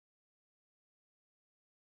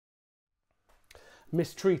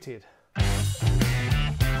Mistreated.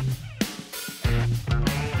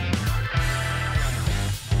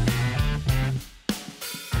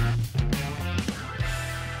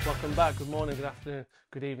 Welcome back, good morning, good afternoon,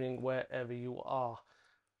 good evening, wherever you are.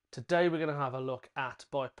 Today we're going to have a look at,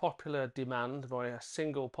 by a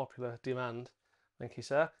single popular demand, thank you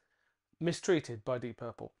sir, Mistreated by Deep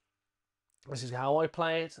Purple. This is how I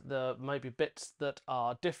play it. There may be bits that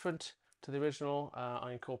are different to the original.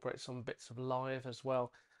 I incorporate some bits of live as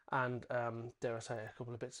well, and dare I say a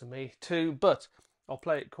couple of bits of me too, but I'll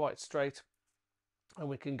play it quite straight and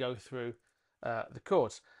we can go through the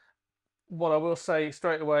chords. What I will say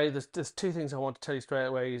straight away, there's two things I want to tell you straight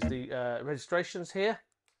away, is the registrations here.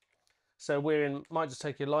 So we're in Might Just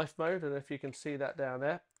Take Your Life mode, and if you can see that down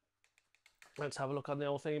there, let's have a look on the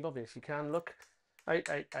old thing above you. If you can look, 8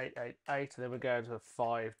 8 8 8 8, and then we're going to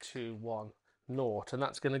 5 2 1 0, and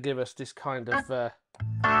that's going to give us this kind of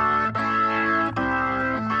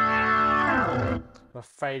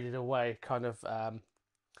faded away kind of a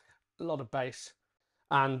lot of bass,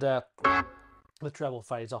 and the treble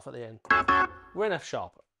fades off at the end. We're in F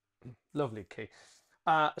sharp, lovely key.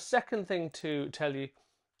 Second thing to tell you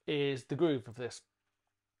is the groove of this.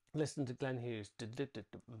 Listen to Glenn Hughes.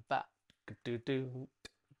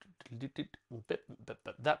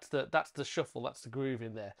 That's the shuffle, that's the groove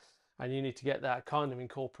in there, and you need to get that, kind of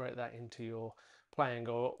incorporate that into your playing,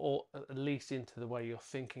 or at least into the way you're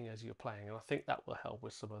thinking as you're playing, and I think that will help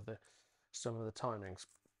with some of the timings.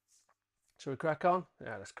 Shall we crack on?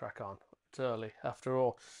 Yeah, let's crack on. It's early after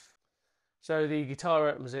all. So the guitar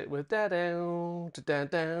opens it with da down, da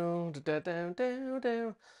down, da down, down,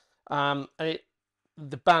 down. And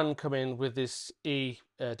the band come in with this E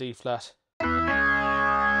D flat. That's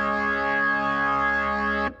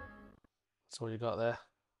all you got there.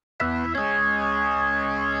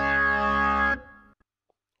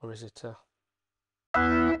 Or is it?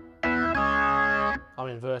 I'm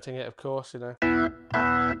inverting it, of course, you know.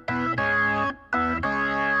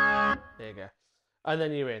 There you go. And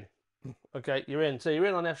then you're in. Okay, you're in. So you're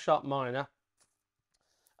in on F sharp minor.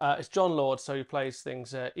 It's John Lord, so he plays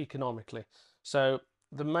things economically. So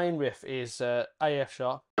the main riff is A F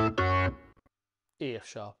sharp, E F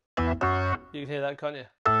sharp. You can hear that, can't you?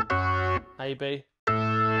 A B,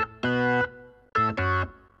 A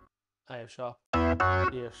F sharp,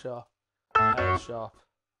 E F sharp, A F sharp.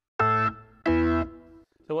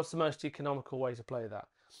 So what's the most economical way to play that?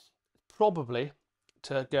 Probably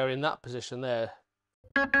to go in that position there.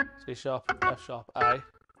 C sharp, F sharp, A.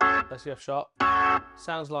 That's the F sharp.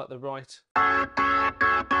 Sounds like the right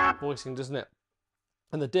voicing, doesn't it?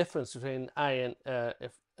 And the difference between A and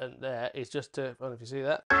there is just to, I don't know if you see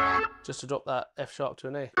that, just to drop that F sharp to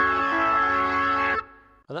an E.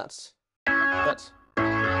 And that's. You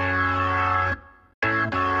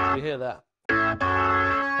hear that?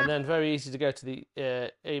 And then very easy to go to the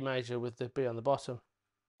E major with the B on the bottom.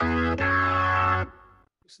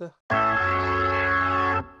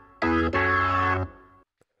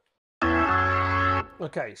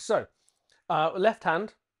 Okay, so left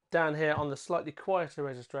hand down here on the slightly quieter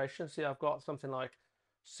registration. See, I've got something like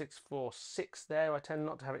 6/4/6 there. I tend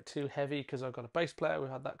not to have it too heavy because I've got a bass player. We've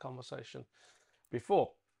had that conversation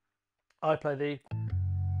before. I play the,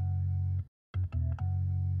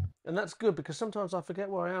 and that's good because sometimes I forget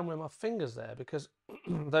where I am with my fingers there because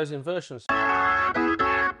those inversions.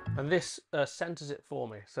 And this centers it for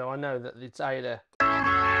me, so I know that it's A there.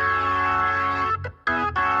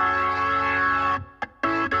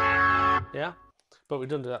 Yeah, but we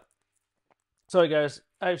don't do that. So it goes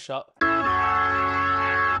A sharp,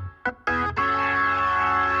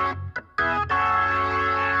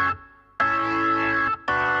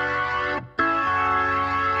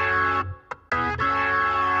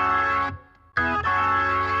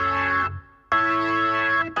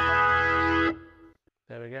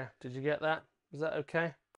 there we go. Did you get that? Is that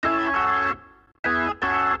okay?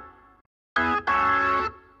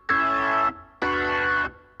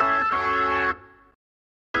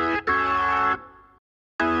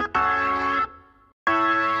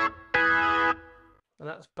 And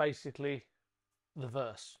that's basically the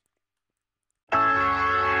verse.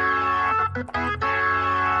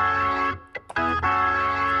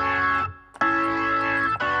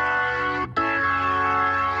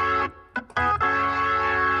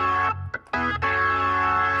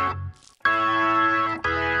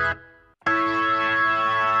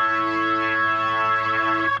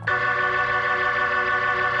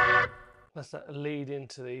 That's that lead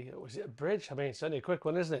into the, was it a bridge? I mean, it's only a quick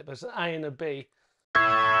one, isn't it? But it's an A and a B.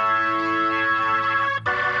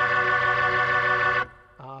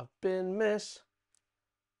 I've been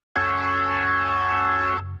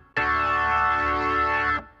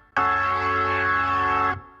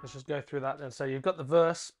let's just go through that then. So you've got the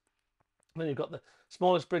verse, then you've got the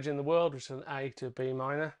smallest bridge in the world, which is an A to B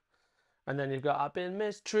minor, and then you've got I've been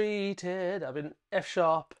mistreated, I've been F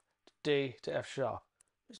sharp, D to F sharp.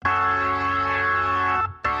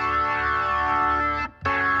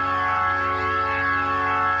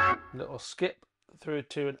 Little skip through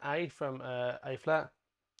to an A from A flat.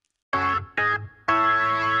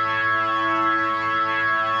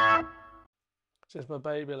 Since my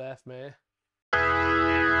baby left me,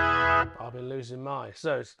 I've been losing my.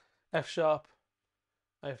 So it's F sharp,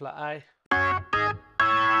 A flat A,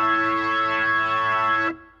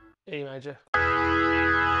 E major.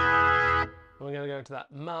 And we're going to go into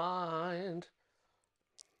that mind.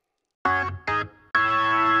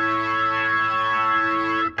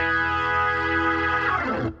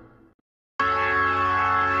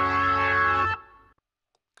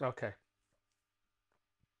 Okay.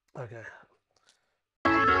 Okay.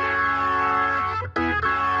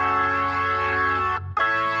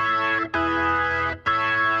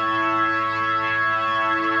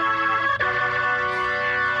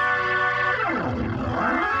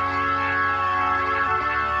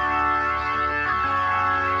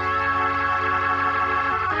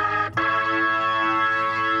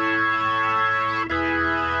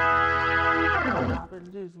 I've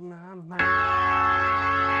been losing my mind.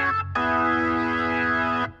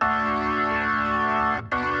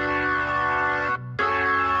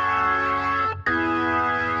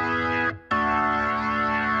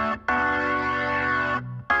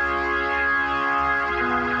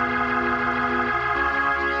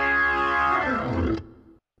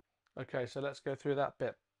 Okay, so let's go through that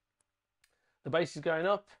bit. The bass is going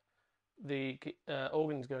up, the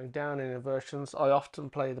organ is going down in inversions. I often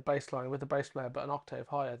play the bass line with the bass player, but an octave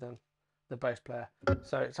higher than the bass player.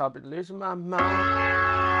 So it's I've been losing my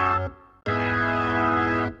mind.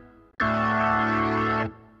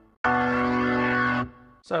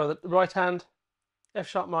 So the right hand, F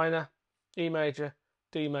sharp minor, E major,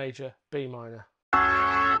 D major, B minor.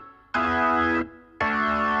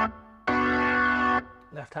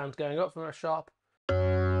 Left hand's going up from F sharp.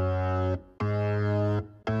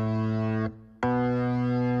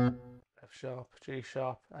 F sharp, G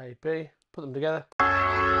sharp, A, B. Put them together.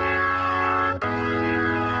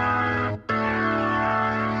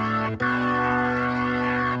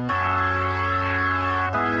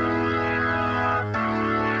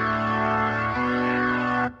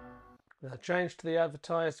 Now change to the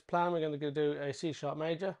advertised plan. We're going to do a C sharp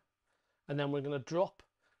major, and then we're going to drop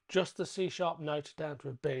just the C sharp note down to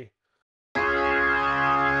a B.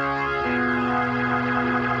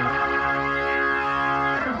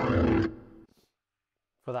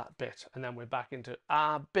 For that bit, and then we're back into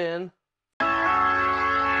I've been.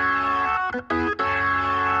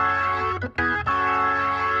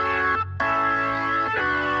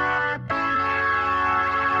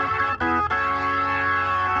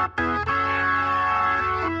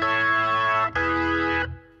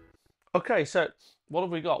 Okay, so what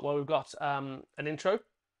have we got? Well, we've got an intro,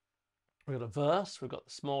 we've got a verse, we've got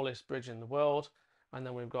the smallest bridge in the world, and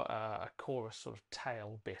then we've got a chorus sort of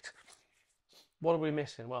tail bit. What are we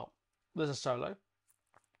missing? Well, there's a solo,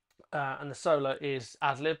 and the solo is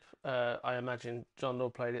ad-lib. I imagine John Law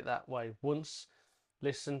played it that way once.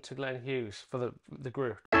 Listen to Glenn Hughes for the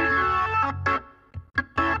group.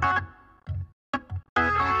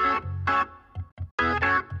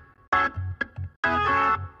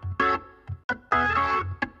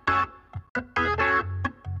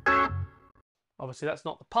 Obviously that's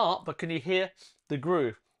not the part, but can you hear the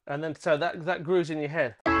groove? And then so that grooves in your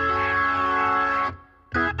head.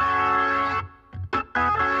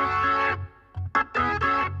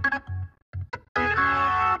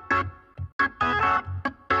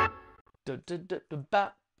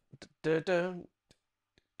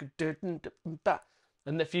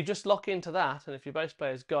 And if you just lock into that, and if your bass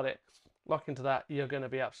player's got it, lock into that, you're going to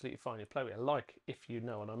be absolutely fine. You play with it like, if you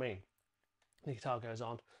know what I mean. The guitar goes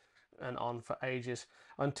on and on for ages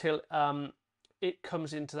until it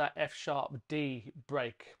comes into that F sharp D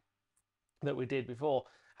break that we did before.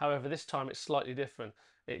 However, this time it's slightly different.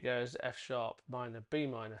 It goes F sharp minor, B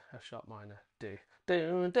minor, F sharp minor, D.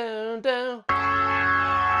 Down, down, down.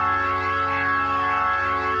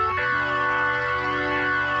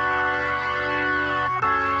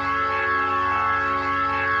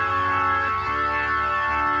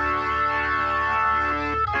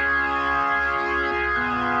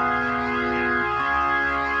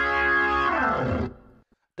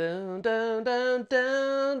 Down, down, down,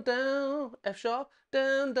 down, down, F sharp,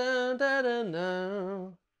 down, down, down, down,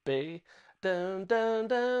 down, B, down, down,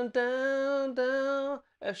 down, down, down,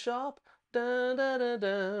 F sharp, down, down, down,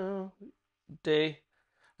 down, D,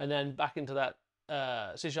 and then back into that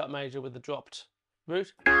C sharp major with the dropped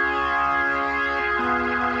root.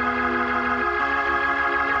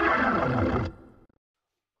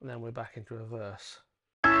 And then we're back into a verse.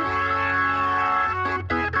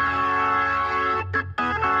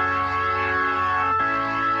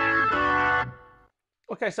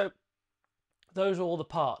 Okay, so those are all the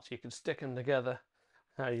parts. You can stick them together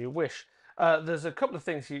how you wish. There's a couple of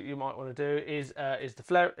things you might want to do is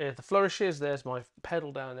the flourishes. There's my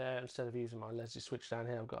pedal down there. Instead of using my Leslie switch down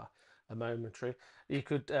here, I've got a momentary. You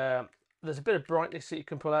could there's a bit of brightness that you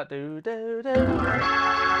can pull out. Do do do.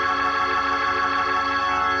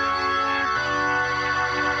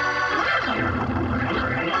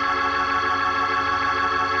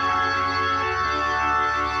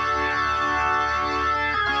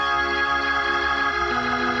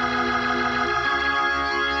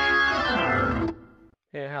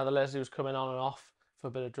 Hear how the Leslie was coming on and off for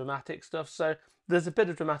a bit of dramatic stuff. So there's a bit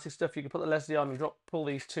of dramatic stuff. You can put the Leslie on and pull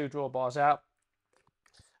these two drawbars out.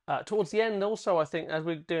 Towards the end also, I think, as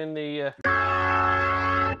we're doing the...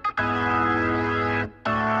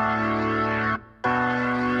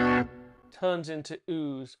 turns into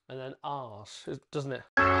oohs and then ahs, doesn't it?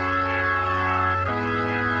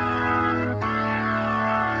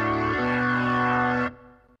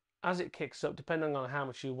 As it kicks up, depending on how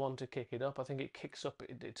much you want to kick it up, I think it kicks up,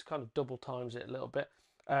 it's kind of double times it a little bit.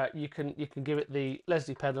 You can give it the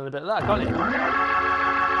Leslie pedal and a bit of that, can't you?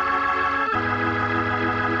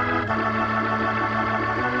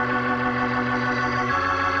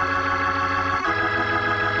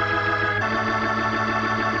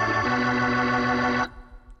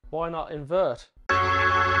 Why not invert?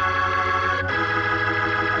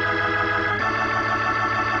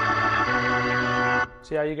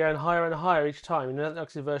 See how you're going higher and higher each time. You know that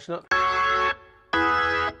knocks the inversion up.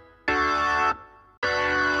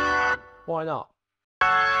 Why not?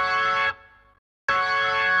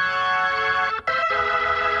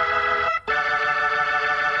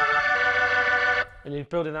 And you're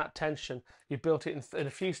building that tension. You've built it in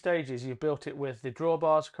a few stages. You've built it with the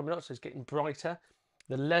drawbars coming up, so it's getting brighter.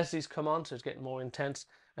 The Leslie's come on, so it's getting more intense.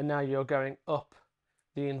 And now you're going up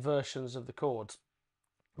the inversions of the chords,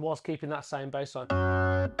 whilst keeping that same bass line.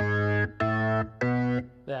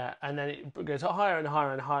 There, and then it goes higher and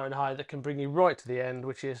higher and higher and higher. That can bring you right to the end,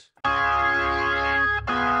 which is...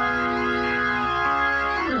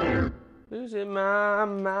 losing my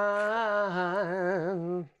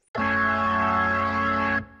mind.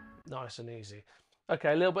 Nice and easy.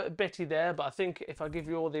 Okay, a little bit bitty there, but I think if I give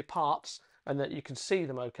you all the parts and that you can see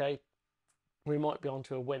them okay, we might be on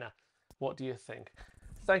to a winner. What do you think?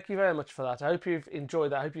 Thank you very much for that. I hope you've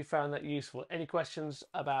enjoyed that. I hope you found that useful. Any questions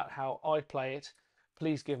about how I play it,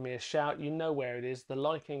 please give me a shout. You know where it is. The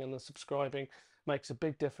liking and the subscribing makes a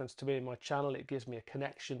big difference to me and my channel. It gives me a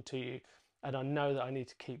connection to you, and I know that I need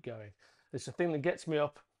to keep going. It's the thing that gets me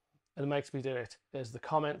up and makes me do it. There's the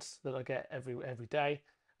comments that I get every day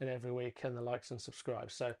and every week, and the likes and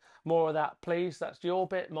subscribes. So more of that, please. That's your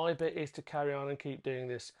bit. My bit is to carry on and keep doing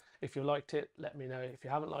this. If you liked it, let me know. If you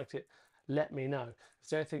haven't liked it, let me know. If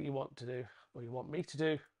there's anything you want to do or you want me to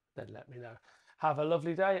do, then let me know. Have a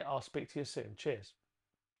lovely day. I'll speak to you soon. Cheers.